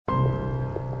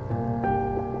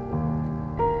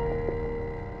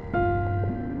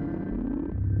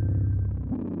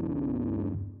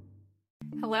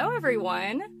Hello,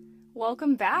 everyone.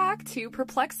 Welcome back to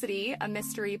Perplexity, a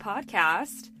mystery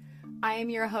podcast. I am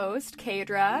your host,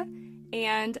 Kadra,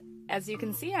 and as you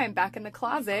can see, I'm back in the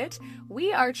closet.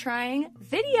 We are trying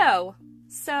video,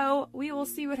 so we will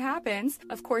see what happens.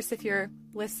 Of course, if you're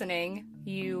listening,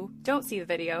 you don't see the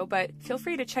video, but feel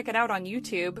free to check it out on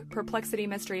YouTube, Perplexity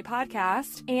Mystery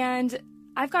Podcast, and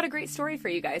I've got a great story for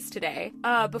you guys today.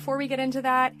 Before we get into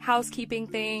that, housekeeping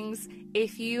things.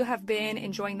 If you have been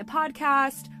enjoying the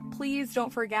podcast, please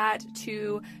don't forget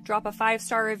to drop a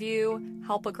 5-star review,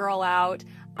 help a girl out.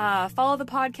 Follow the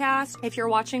podcast. If you're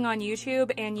watching on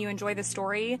YouTube and you enjoy the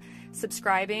story,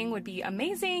 subscribing would be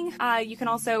amazing. You can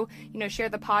also, share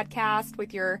the podcast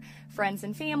with your friends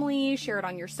and family, share it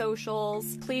on your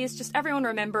socials. Please, just everyone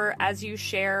remember, as you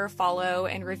share, follow,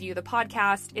 and review the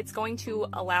podcast, it's going to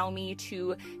allow me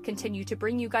to continue to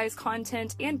bring you guys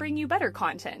content and bring you better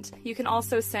content. You can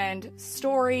also send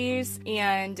stories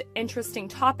and interesting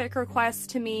topic requests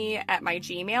to me at my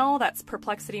Gmail. That's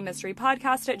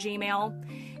perplexitymysterypodcast@gmail.com.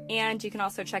 And you can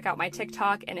also check out my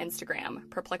TikTok and Instagram,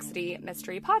 Perplexity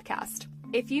Mystery Podcast.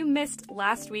 If you missed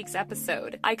last week's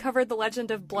episode, I covered the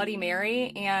legend of Bloody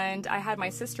Mary, and I had my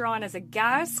sister on as a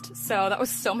guest, so that was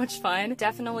so much fun.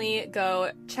 Definitely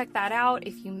go check that out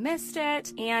if you missed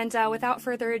it. And without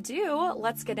further ado,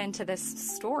 let's get into this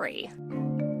story.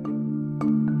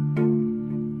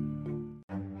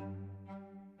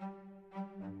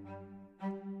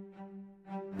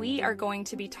 We are going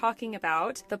to be talking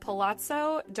about the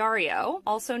Palazzo Dario,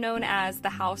 also known as the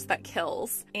house that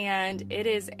kills, and it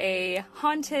is a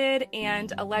haunted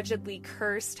and allegedly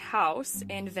cursed house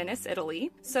in Venice, Italy.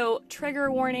 So,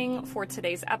 trigger warning for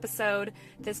today's episode: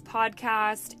 this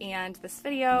podcast and this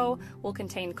video will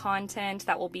contain content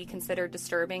that will be considered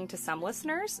disturbing to some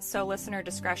listeners, so listener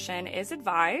discretion is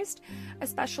advised,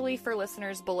 especially for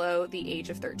listeners below the age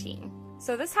of 13.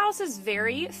 So this house is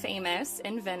very famous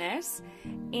in Venice,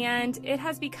 and it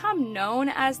has become known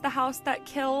as the house that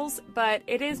kills, but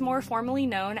it is more formally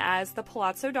known as the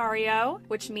Palazzo Dario,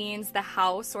 which means the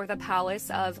house or the palace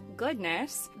of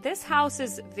goodness. This house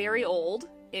is very old.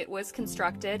 It was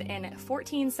constructed in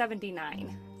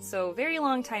 1479. So very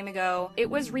long time ago. It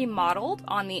was remodeled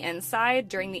on the inside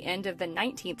during the end of the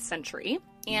 19th century.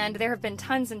 And there have been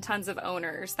tons and tons of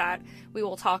owners that we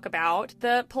will talk about.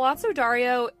 The Palazzo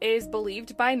Dario is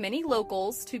believed by many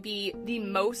locals to be the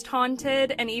most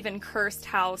haunted and even cursed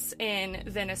house in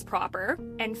Venice proper.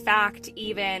 In fact,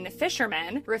 even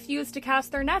fishermen refuse to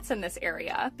cast their nets in this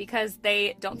area because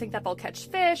they don't think that they'll catch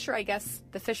fish, or I guess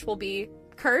the fish will be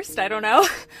cursed, I don't know,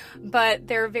 but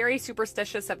they're very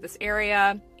superstitious of this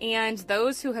area, and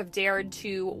those who have dared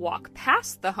to walk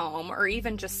past the home or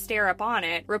even just stare upon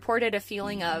it reported a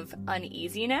feeling of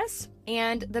uneasiness.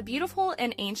 And the beautiful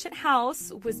and ancient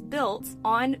house was built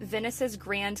on Venice's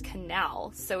Grand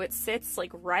Canal, so it sits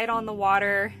right on the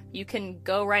water. You can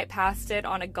go right past it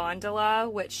on a gondola,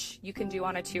 which you can do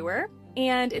on a tour.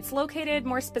 And it's located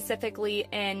more specifically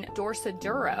in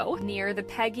Dorsoduro, near the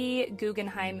Peggy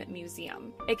Guggenheim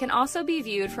Museum. It can also be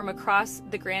viewed from across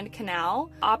the Grand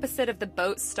Canal, opposite of the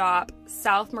boat stop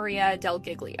South Maria del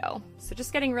Giglio. So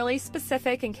just getting really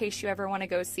specific in case you ever want to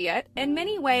go see it. In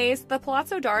many ways, the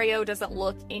Palazzo Dario doesn't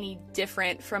look any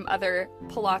different from other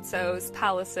palaces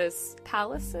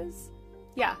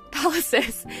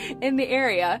in the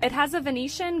area. It has a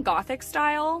Venetian Gothic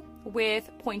style with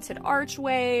pointed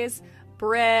archways,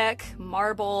 brick,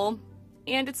 marble,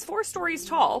 and it's 4 stories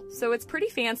tall, so it's pretty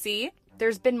fancy.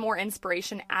 There's been more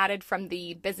inspiration added from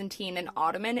the Byzantine and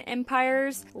Ottoman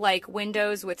empires, like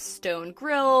windows with stone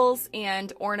grills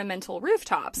and ornamental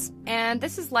rooftops. And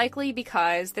this is likely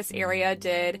because this area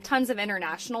did tons of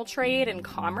international trade and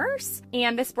commerce,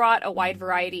 and this brought a wide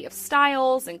variety of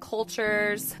styles and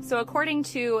cultures. So according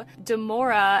to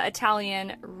Demora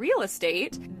Italian Real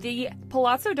Estate, the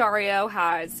Palazzo Dario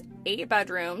has 8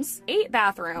 bedrooms, 8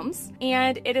 bathrooms,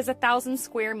 and it is 1,000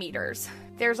 square meters.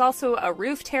 There's also a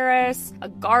roof terrace, a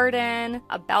garden,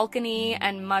 a balcony,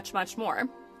 and much, much more.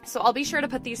 So I'll be sure to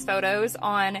put these photos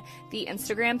on the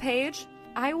Instagram page.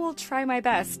 I will try my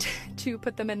best to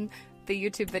put them in the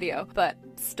YouTube video, but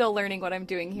still learning what I'm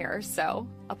doing here, so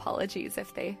apologies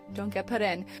if they don't get put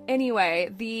in. Anyway,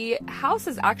 the house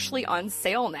is actually on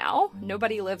sale now.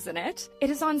 Nobody lives in it. It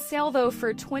is on sale, though,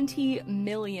 for £20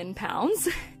 million.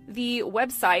 The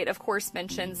website, of course,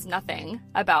 mentions nothing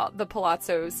about the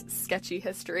palazzo's sketchy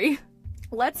history.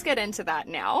 Let's get into that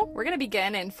now. We're going to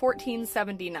begin in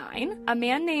 1479. A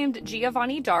man named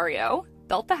Giovanni Dario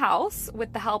built the house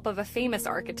with the help of a famous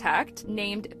architect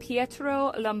named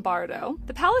Pietro Lombardo.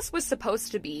 The palace was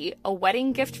supposed to be a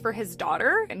wedding gift for his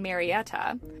daughter,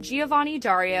 Marietta. Giovanni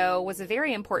Dario was a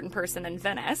very important person in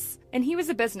Venice, and he was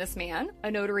a businessman,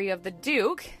 a notary of the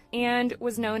Duke, and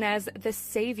was known as the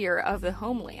savior of the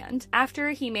homeland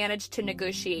after he managed to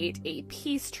negotiate a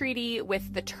peace treaty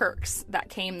with the Turks that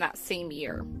came that same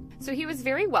year. So he was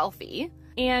very wealthy,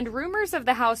 and rumors of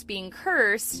the house being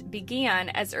cursed began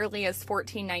as early as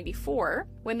 1494,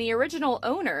 when the original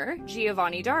owner,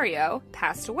 Giovanni Dario,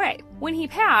 passed away. When he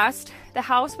passed, the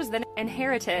house was then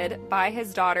inherited by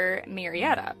his daughter,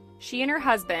 Marietta. She and her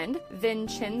husband,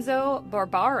 Vincenzo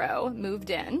Barbaro, moved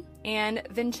in, and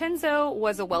Vincenzo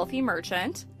was a wealthy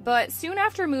merchant, but soon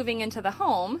after moving into the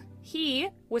home, he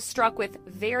was struck with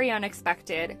very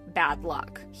unexpected bad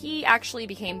luck. He actually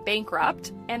became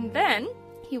bankrupt, and then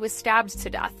he was stabbed to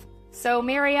death. So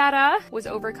Marietta was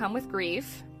overcome with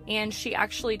grief, and she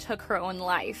actually took her own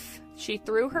life. She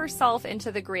threw herself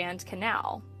into the Grand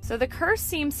Canal. So the curse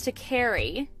seems to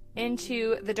carry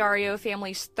into the Dario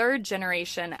family's third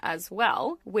generation as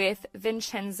well, with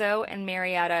Vincenzo and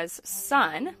Marietta's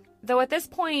son, though at this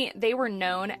point they were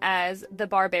known as the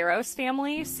Barbaros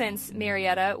family since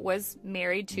Marietta was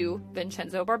married to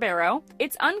Vincenzo Barbaro.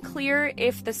 It's unclear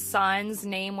if the son's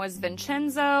name was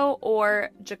Vincenzo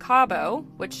or Jacobo,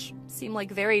 which seem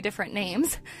like very different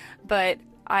names, but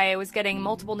I was getting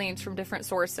multiple names from different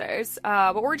sources,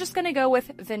 but we're just going to go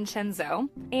with Vincenzo.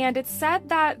 And it's said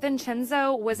that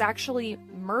Vincenzo was actually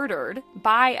murdered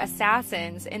by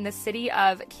assassins in the city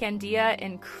of Candia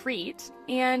in Crete,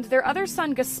 and their other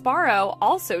son Gasparo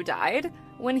also died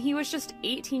when he was just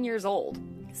 18 years old.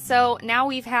 So now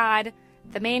we've had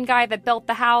the main guy that built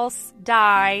the house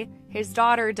die, his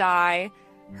daughter die,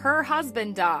 her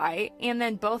husband die, and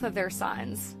then both of their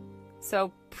sons.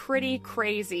 So pretty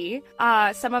crazy.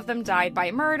 Some of them died by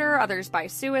murder, others by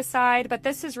suicide, but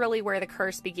this is really where the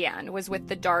curse began, was with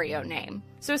the Dario name.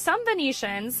 So some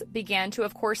Venetians began to,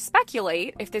 of course,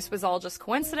 speculate if this was all just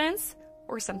coincidence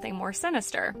or something more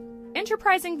sinister.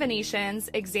 Enterprising Venetians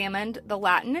examined the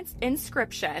Latin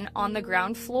inscription on the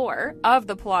ground floor of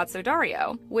the Palazzo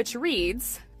Dario, which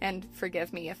reads, and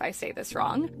forgive me if I say this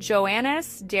wrong,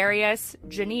 Joannes Darius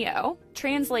Genio,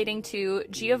 translating to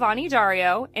Giovanni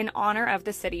Dario in honor of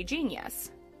the city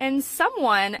genius. And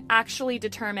someone actually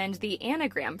determined the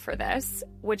anagram for this,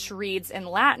 which reads in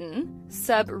Latin,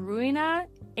 Sub ruina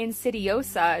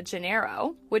insidiosa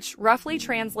genero, which roughly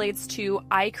translates to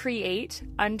I create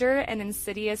under an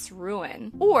insidious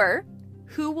ruin, or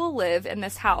who will live in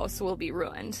this house will be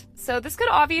ruined. So this could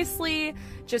obviously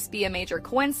just be a major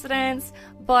coincidence,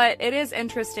 but it is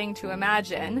interesting to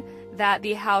imagine that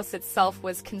the house itself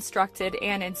was constructed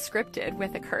and inscripted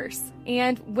with a curse.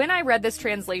 And when I read this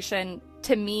translation,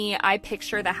 to me, I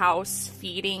picture the house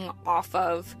feeding off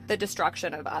of the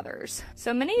destruction of others.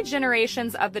 So many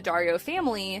generations of the Dario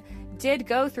family did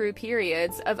go through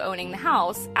periods of owning the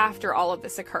house after all of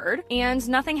this occurred, and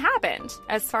nothing happened,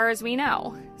 as far as we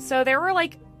know. So there were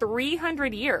like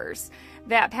 300 years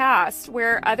that passed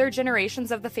where other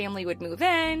generations of the family would move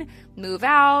in, move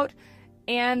out,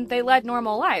 and they led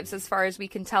normal lives as far as we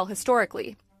can tell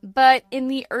historically. But in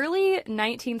the early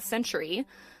 19th century,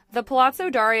 the Palazzo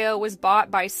Dario was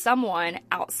bought by someone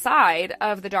outside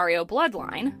of the Dario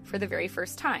bloodline for the very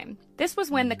first time. This was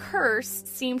when the curse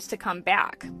seemed to come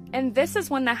back. And this is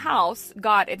when the house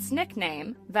got its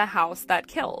nickname, the house that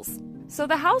kills. So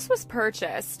the house was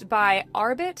purchased by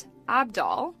Arbit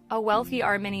Abdal, a wealthy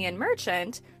Armenian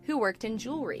merchant who worked in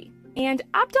jewelry. And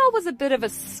Abdal was a bit of a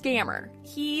scammer.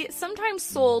 He sometimes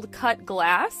sold cut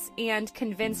glass and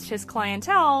convinced his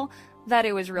clientele that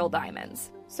it was real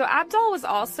diamonds. So Abdal was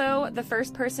also the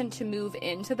first person to move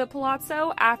into the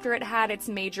palazzo after it had its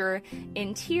major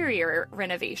interior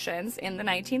renovations in the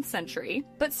 19th century.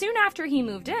 But soon after he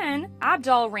moved in,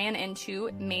 Abdal ran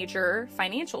into major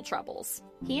financial troubles.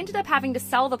 He ended up having to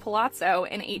sell the palazzo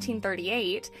in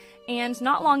 1838, and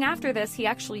not long after this, he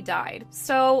actually died.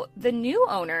 So the new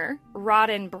owner,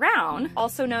 Rawdon Brown,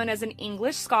 also known as an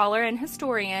English scholar and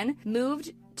historian,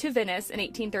 moved to Venice in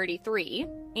 1833,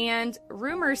 and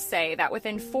rumors say that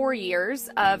within 4 years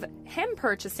of him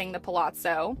purchasing the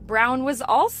palazzo, Brown was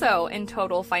also in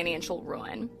total financial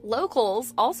ruin.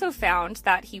 Locals also found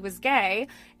that he was gay,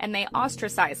 and they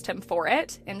ostracized him for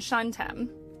it and shunned him.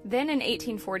 Then in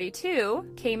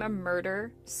 1842 came a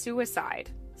murder-suicide.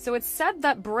 So it's said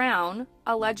that Brown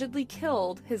allegedly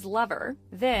killed his lover,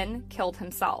 then killed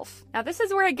himself. Now this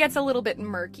is where it gets a little bit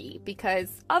murky,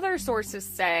 because other sources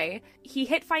say he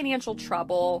hit financial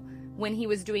trouble when he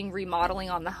was doing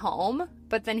remodeling on the home,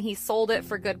 but then he sold it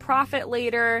for good profit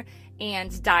later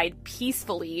and died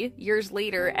peacefully years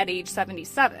later at age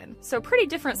 77. So pretty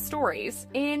different stories.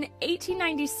 In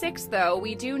 1896, though,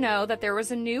 we do know that there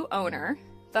was a new owner.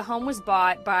 The home was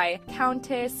bought by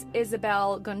Countess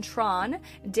Isabelle Gontran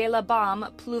de la Baume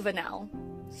Pluvinel.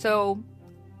 So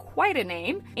quite a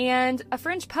name. And a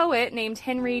French poet named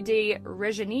Henry de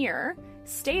Regnier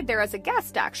stayed there as a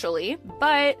guest, actually,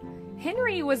 but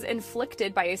Henry was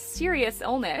inflicted by a serious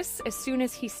illness as soon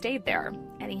as he stayed there,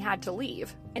 and he had to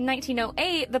leave. In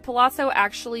 1908, the Palazzo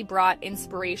actually brought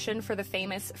inspiration for the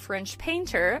famous French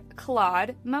painter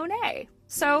Claude Monet.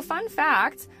 So, fun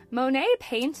fact, Monet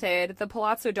painted the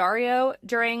Palazzo Dario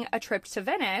during a trip to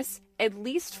Venice at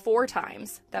least 4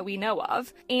 times that we know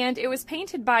of, and it was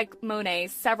painted by Monet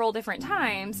several different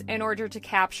times in order to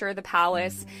capture the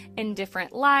palace in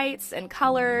different lights and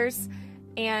colors,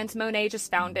 and Monet just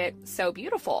found it so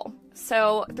beautiful.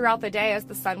 So throughout the day as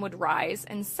the sun would rise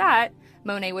and set,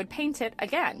 Monet would paint it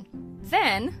again.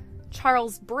 Then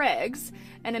Charles Briggs,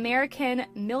 an American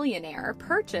millionaire,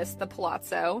 purchased the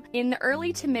Palazzo in the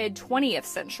early to mid 20th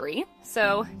century.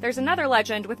 So there's another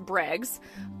legend with Briggs,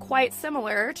 quite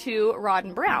similar to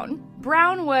Rawdon Brown.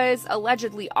 Brown was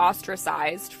allegedly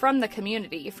ostracized from the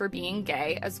community for being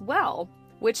gay as well,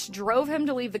 which drove him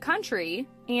to leave the country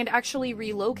and actually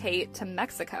relocate to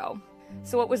Mexico.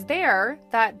 So it was there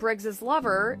that Briggs's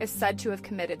lover is said to have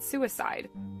committed suicide.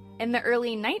 In the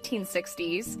early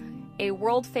 1960s, a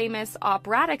world-famous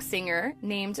operatic singer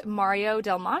named Mario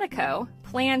Delmonico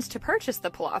planned to purchase the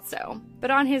Palazzo.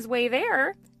 But on his way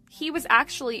there, he was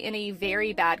actually in a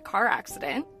very bad car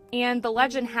accident. And the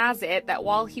legend has it that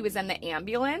while he was in the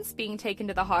ambulance being taken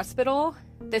to the hospital,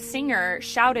 the singer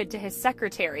shouted to his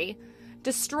secretary,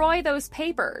 "Destroy those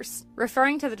papers,"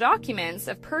 referring to the documents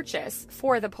of purchase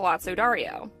for the Palazzo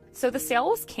Dario. So the sale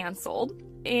was canceled.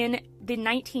 In the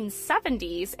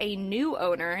 1970s, a new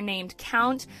owner named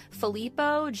Count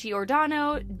Filippo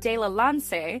Giordano della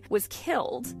Lance was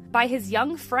killed by his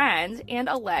young friend and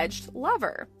alleged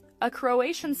lover, a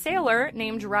Croatian sailor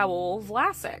named Raoul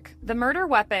Vlasic. The murder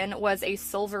weapon was a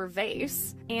silver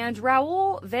vase, and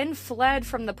Raoul then fled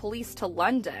from the police to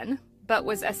London, but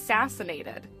was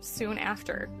assassinated soon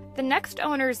after. The next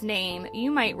owner's name you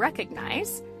might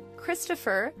recognize,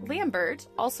 Christopher Lambert,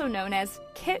 also known as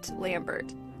Kit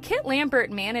Lambert. Kit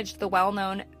Lambert managed the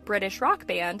well-known British rock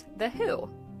band The Who,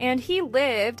 and he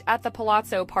lived at the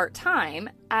Palazzo part-time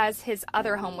as his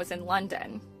other home was in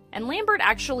London. And Lambert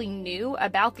actually knew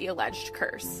about the alleged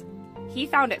curse. He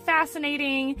found it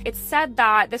fascinating. It's said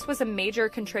that this was a major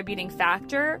contributing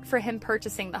factor for him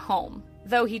purchasing the home,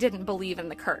 though he didn't believe in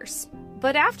the curse.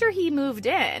 But after he moved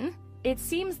in, it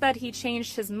seems that he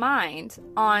changed his mind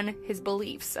on his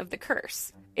beliefs of the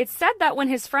curse. It's said that when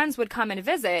his friends would come and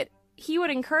visit, he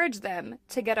would encourage them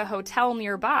to get a hotel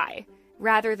nearby,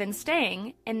 rather than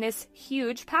staying in this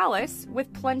huge palace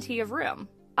with plenty of room.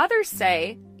 Others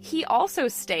say he also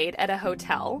stayed at a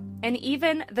hotel and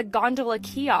even the gondola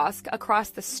kiosk across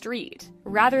the street,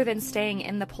 rather than staying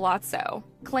in the Palazzo,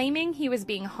 claiming he was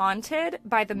being haunted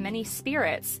by the many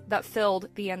spirits that filled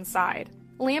the inside.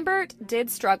 Lambert did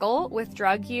struggle with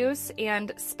drug use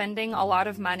and spending a lot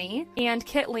of money, and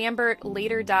Kit Lambert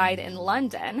later died in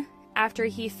London after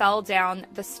he fell down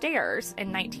the stairs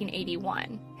in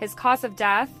 1981. His cause of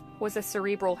death was a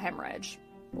cerebral hemorrhage.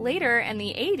 Later in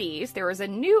the 80s, there was a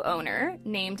new owner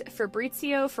named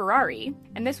Fabrizio Ferrari,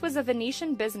 and this was a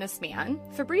Venetian businessman.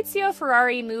 Fabrizio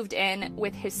Ferrari moved in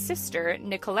with his sister,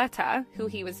 Nicoletta, who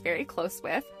he was very close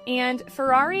with, and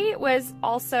Ferrari was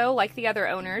also, like the other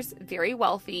owners, very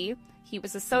wealthy. He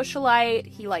was a socialite,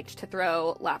 he liked to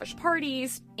throw lavish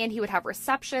parties, and he would have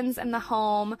receptions in the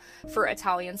home for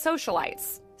Italian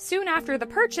socialites. Soon after the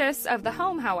purchase of the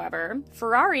home, however,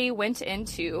 Ferrari went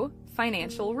into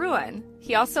financial ruin.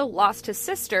 He also lost his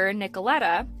sister,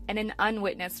 Nicoletta, in an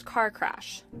unwitnessed car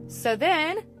crash. So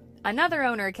then, another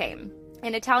owner came,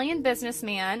 an Italian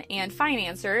businessman and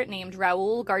financier named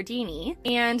Raoul Gardini,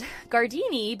 and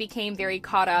Gardini became very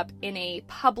caught up in a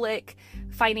public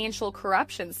financial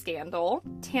corruption scandal,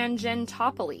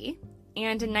 Tangentopoli,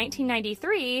 and in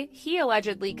 1993, he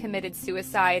allegedly committed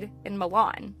suicide in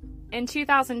Milan. In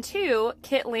 2002,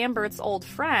 Kit Lambert's old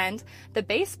friend, the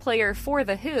bass player for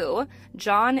The Who,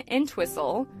 John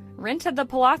Entwistle, rented the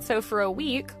Palazzo for a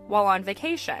week while on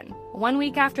vacation. 1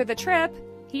 week after the trip,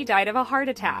 he died of a heart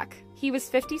attack. He was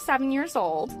 57 years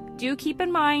old. Do keep in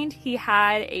mind he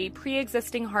had a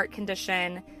pre-existing heart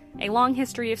condition, a long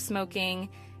history of smoking,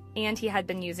 and he had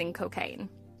been using cocaine.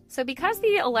 So because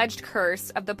the alleged curse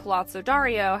of the Palazzo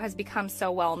Dario has become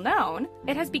so well known,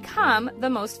 it has become the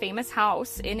most famous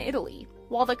house in Italy.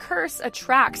 While the curse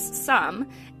attracts some,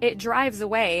 it drives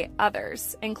away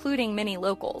others, including many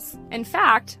locals. In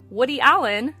fact, Woody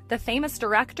Allen, the famous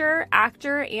director,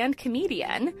 actor, and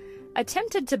comedian,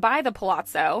 attempted to buy the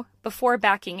Palazzo before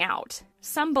backing out.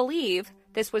 Some believe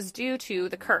this was due to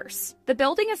the curse. The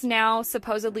building is now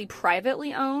supposedly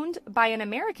privately owned by an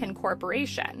American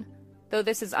corporation, though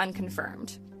this is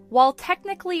unconfirmed. While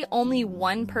technically only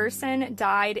one person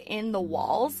died in the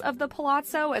walls of the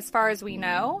Palazzo, as far as we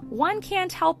know, one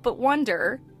can't help but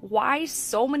wonder why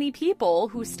so many people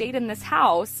who stayed in this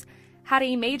house had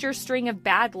a major string of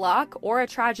bad luck or a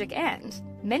tragic end.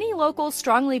 Many locals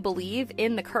strongly believe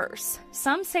in the curse.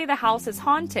 Some say the house is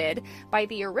haunted by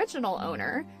the original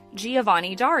owner,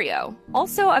 Giovanni Dario.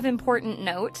 Also of important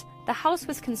note, the house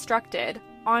was constructed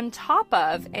on top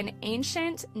of an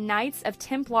ancient Knights of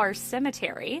Templar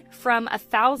cemetery from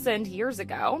 1,000 years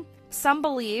ago. Some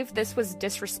believe this was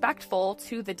disrespectful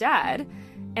to the dead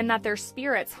and that their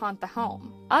spirits haunt the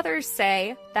home. Others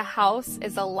say the house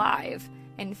is alive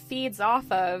and feeds off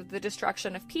of the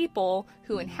destruction of people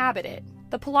who inhabit it.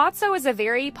 The Palazzo is a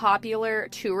very popular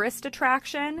tourist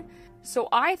attraction, so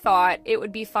I thought it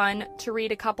would be fun to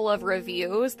read a couple of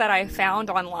reviews that I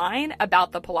found online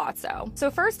about the Palazzo.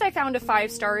 So first I found a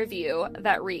 5-star review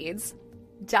that reads,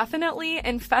 "Definitely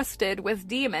infested with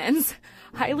demons.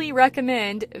 Highly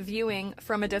recommend viewing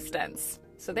from a distance."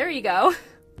 So there you go.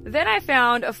 Then I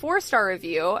found a 4-star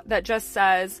review that just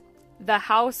says, "The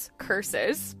house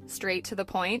curses," straight to the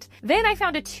point. Then I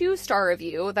found a 2-star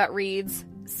review that reads,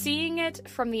 "Seeing it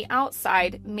from the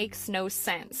outside makes no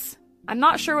sense." I'm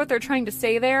not sure what they're trying to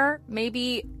say there.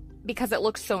 Maybe because it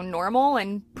looks so normal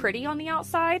and pretty on the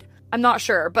outside. I'm not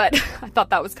sure, but I thought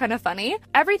that was kind of funny.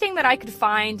 Everything that I could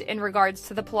find in regards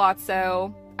to the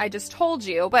Palazzo, I just told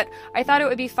you, but I thought it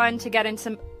would be fun to get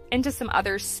into some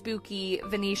other spooky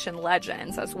Venetian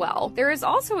legends as well. There is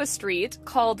also a street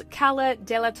called Cala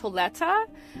della Tolletta,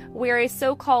 where a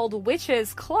so-called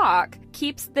witch's clock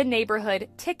keeps the neighborhood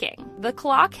ticking. The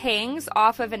clock hangs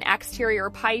off of an exterior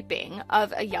piping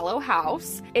of a yellow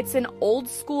house. It's an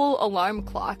old-school alarm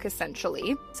clock,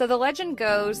 essentially. So the legend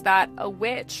goes that a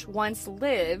witch once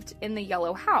lived in the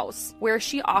yellow house, where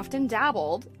she often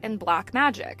dabbled in black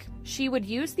magic. She would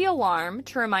use the alarm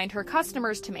to remind her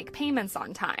customers to make payments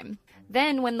on time.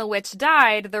 Then, when the witch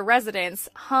died, the residents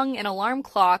hung an alarm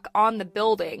clock on the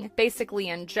building, basically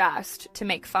in jest, to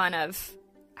make fun of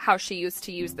how she used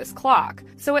to use this clock.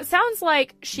 So it sounds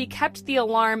like she kept the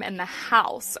alarm in the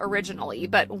house originally,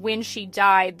 but when she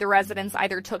died, the residents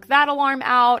either took that alarm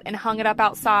out and hung it up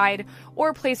outside,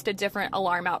 or placed a different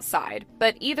alarm outside.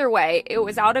 But either way, it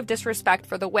was out of disrespect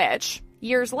for the witch.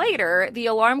 Years later, the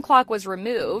alarm clock was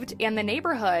removed, and the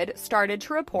neighborhood started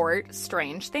to report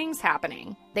strange things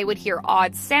happening. They would hear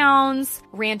odd sounds,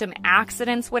 random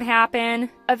accidents would happen.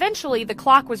 Eventually, the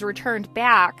clock was returned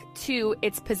back to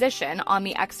its position on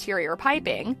the exterior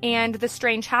piping, and the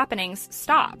strange happenings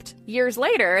stopped. Years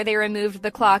later, they removed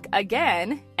the clock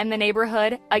again, and the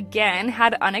neighborhood again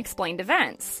had unexplained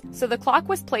events. So the clock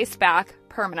was placed back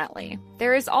permanently.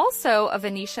 There is also a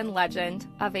Venetian legend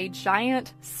of a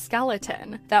giant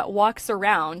skeleton that walks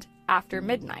around after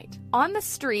midnight. On the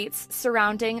streets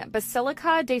surrounding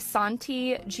Basilica dei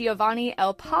Santi Giovanni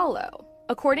el Palo.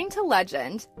 According to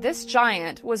legend, this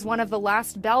giant was one of the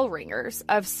last bell ringers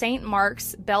of St.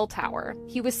 Mark's bell tower.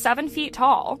 He was 7 feet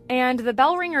tall, and the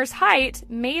bell ringer's height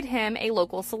made him a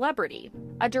local celebrity.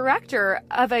 A director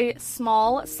of a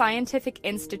small scientific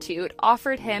institute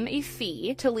offered him a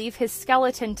fee to leave his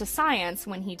skeleton to science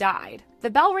when he died.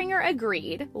 The bell ringer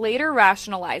agreed, later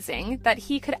rationalizing that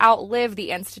he could outlive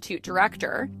the institute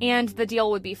director, and the deal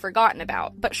would be forgotten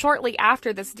about. But shortly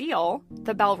after this deal,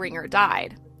 the bell ringer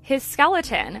died. His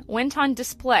skeleton went on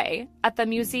display at the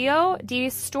Museo di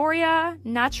Storia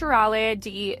Naturale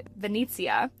di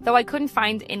Venezia, though I couldn't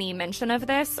find any mention of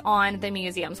this on the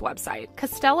museum's website.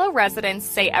 Castello residents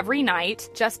say every night,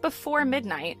 just before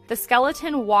midnight, the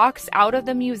skeleton walks out of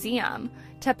the museum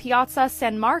to Piazza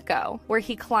San Marco, where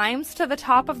he climbs to the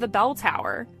top of the bell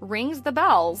tower, rings the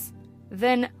bells,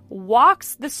 then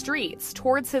walks the streets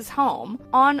towards his home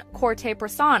on Corte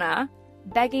Prassana,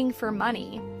 begging for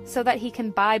money so that he can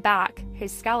buy back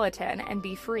his skeleton and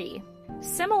be free.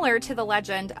 Similar to the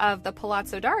legend of the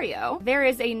Palazzo Dario, there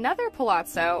is another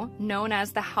palazzo known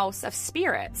as the House of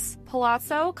Spirits,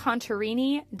 Palazzo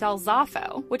Contarini del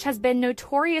Zaffo, which has been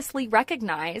notoriously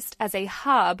recognized as a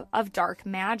hub of dark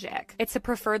magic. It's a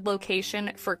preferred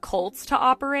location for cults to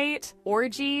operate,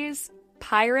 orgies,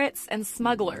 pirates, and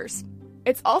smugglers.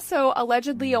 It's also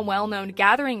allegedly a well-known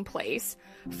gathering place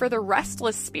for the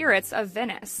restless spirits of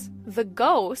Venice. The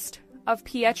ghost of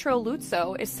Pietro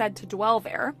Luzzo is said to dwell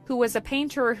there, who was a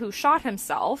painter who shot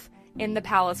himself in the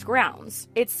palace grounds.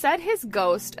 It's said his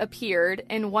ghost appeared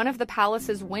in one of the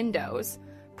palace's windows,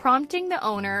 prompting the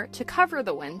owner to cover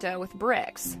the window with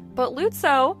bricks. But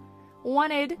Luzzo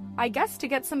wanted, I guess, to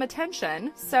get some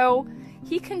attention, so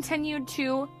he continued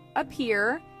to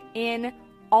appear in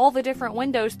all the different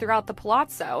windows throughout the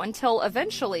palazzo until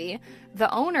eventually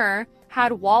the owner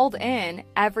had walled in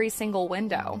every single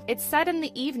window. It's said in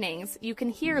the evenings you can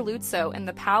hear Luzzo in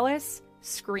the palace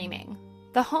screaming.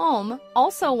 The home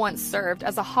also once served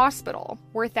as a hospital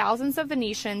where thousands of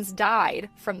Venetians died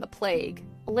from the plague.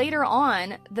 Later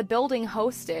on, the building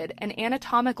hosted an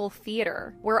anatomical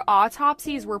theater where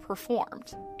autopsies were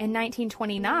performed. In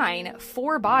 1929,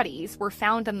 4 bodies were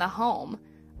found in the home,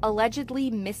 allegedly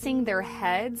missing their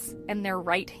heads and their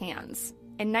right hands.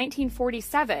 In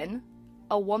 1947,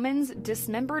 a woman's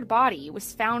dismembered body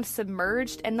was found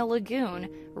submerged in the lagoon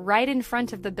right in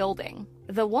front of the building.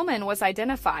 The woman was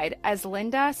identified as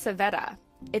Linda Civetta.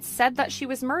 It's said that she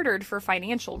was murdered for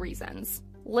financial reasons.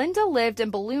 Linda lived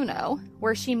in Belluno,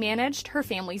 where she managed her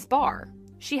family's bar.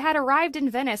 She had arrived in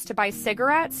Venice to buy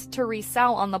cigarettes to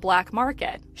resell on the black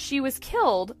market. She was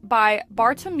killed by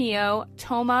Bartolomeo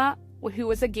Toma, who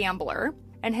was a gambler,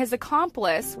 and his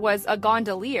accomplice was a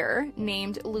gondolier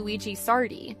named Luigi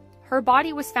Sardi. Her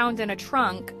body was found in a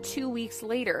trunk 2 weeks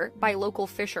later by local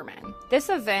fishermen. This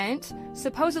event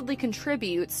supposedly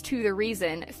contributes to the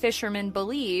reason fishermen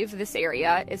believe this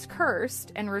area is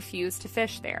cursed and refuse to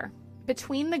fish there.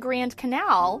 Between the Grand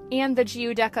Canal and the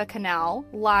Giudecca Canal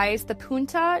lies the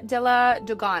Punta della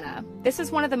Dogana. This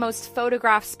is one of the most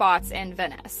photographed spots in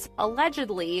Venice.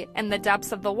 Allegedly, in the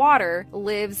depths of the water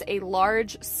lives a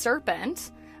large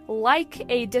serpent, like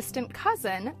a distant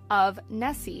cousin of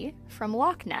Nessie from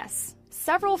Loch Ness.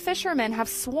 Several fishermen have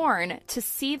sworn to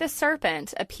see the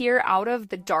serpent appear out of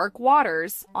the dark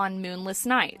waters on moonless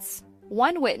nights.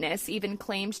 One witness even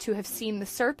claimed to have seen the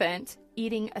serpent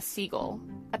eating a seagull.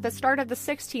 At the start of the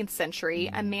 16th century,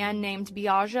 a man named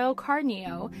Biagio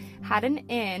Carnio had an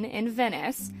inn in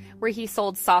Venice where he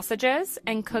sold sausages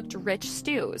and cooked rich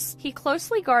stews. He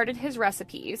closely guarded his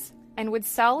recipes and would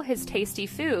sell his tasty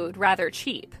food rather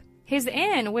cheap. His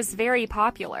inn was very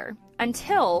popular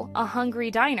until a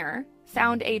hungry diner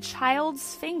found a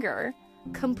child's finger,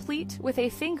 complete with a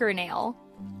fingernail,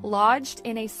 lodged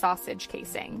in a sausage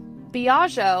casing.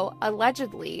 Biagio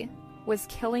allegedly was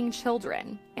killing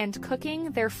children and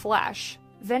cooking their flesh,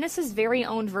 Venice's very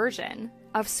own version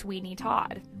of Sweeney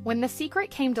Todd. When the secret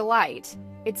came to light,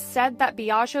 it's said that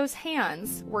Biagio's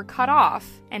hands were cut off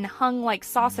and hung like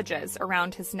sausages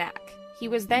around his neck. He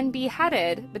was then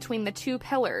beheaded between the 2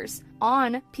 pillars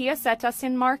on Piazzetta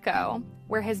San Marco,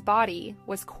 where his body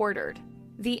was quartered.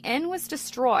 The inn was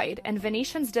destroyed, and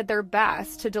Venetians did their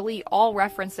best to delete all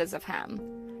references of him,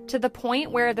 to the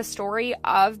point where the story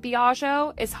of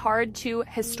Biagio is hard to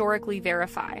historically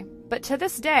verify. But to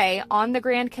this day, on the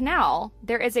Grand Canal,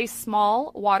 there is a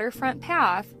small waterfront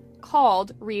path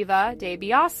called Riva de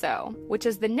Biasio, which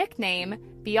is the nickname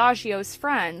Biagio's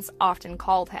friends often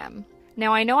called him.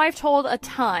 Now, I know I've told a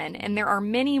ton, and there are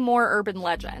many more urban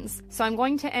legends, so I'm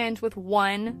going to end with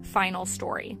one final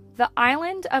story. The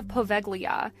island of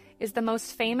Poveglia is the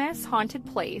most famous haunted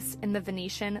place in the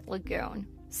Venetian lagoon.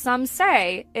 Some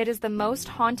say it is the most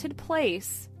haunted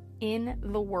place in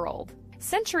the world.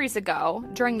 Centuries ago,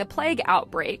 during the plague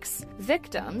outbreaks,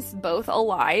 victims, both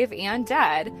alive and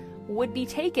dead, would be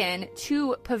taken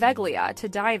to Poveglia to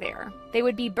die there. They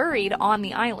would be buried on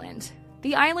the island.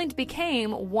 The island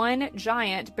became one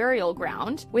giant burial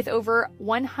ground with over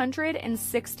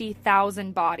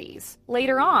 160,000 bodies.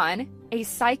 Later on, a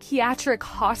psychiatric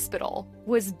hospital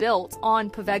was built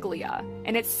on Poveglia,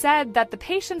 and it's said that the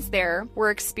patients there were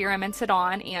experimented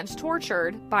on and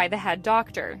tortured by the head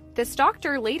doctor. This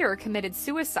doctor later committed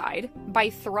suicide by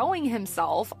throwing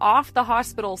himself off the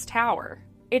hospital's tower.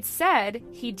 It's said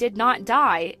he did not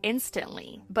die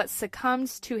instantly, but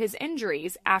succumbed to his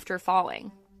injuries after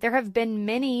falling. There have been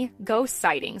many ghost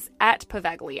sightings at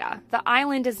Poveglia. The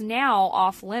island is now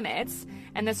off limits,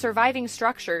 and the surviving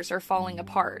structures are falling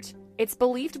apart. It's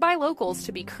believed by locals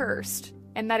to be cursed,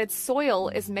 and that its soil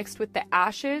is mixed with the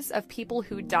ashes of people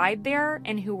who died there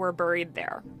and who were buried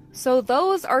there. So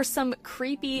those are some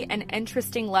creepy and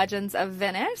interesting legends of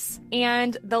Venice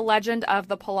and the legend of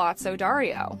the Palazzo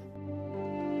Dario.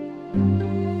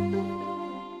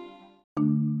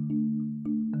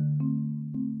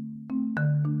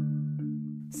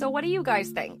 So what do you guys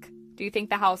think? Do you think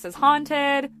the house is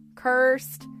haunted,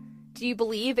 cursed? Do you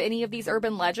believe any of these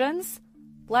urban legends?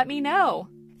 Let me know.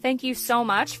 Thank you so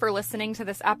much for listening to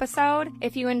this episode.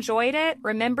 If you enjoyed it,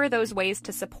 remember those ways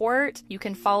to support. You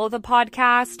can follow the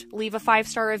podcast, leave a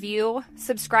 5-star review,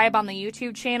 subscribe on the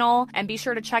YouTube channel, and be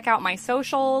sure to check out my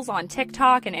socials on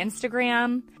TikTok and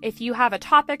Instagram. If you have a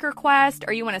topic request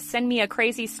or you want to send me a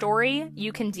crazy story,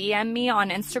 you can DM me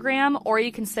on Instagram, or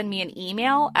you can send me an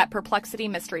email at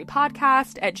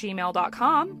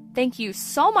perplexitymysterypodcast@gmail.com. Thank you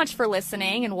so much for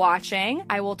listening and watching.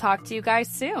 I will talk to you guys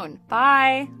soon.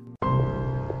 Bye.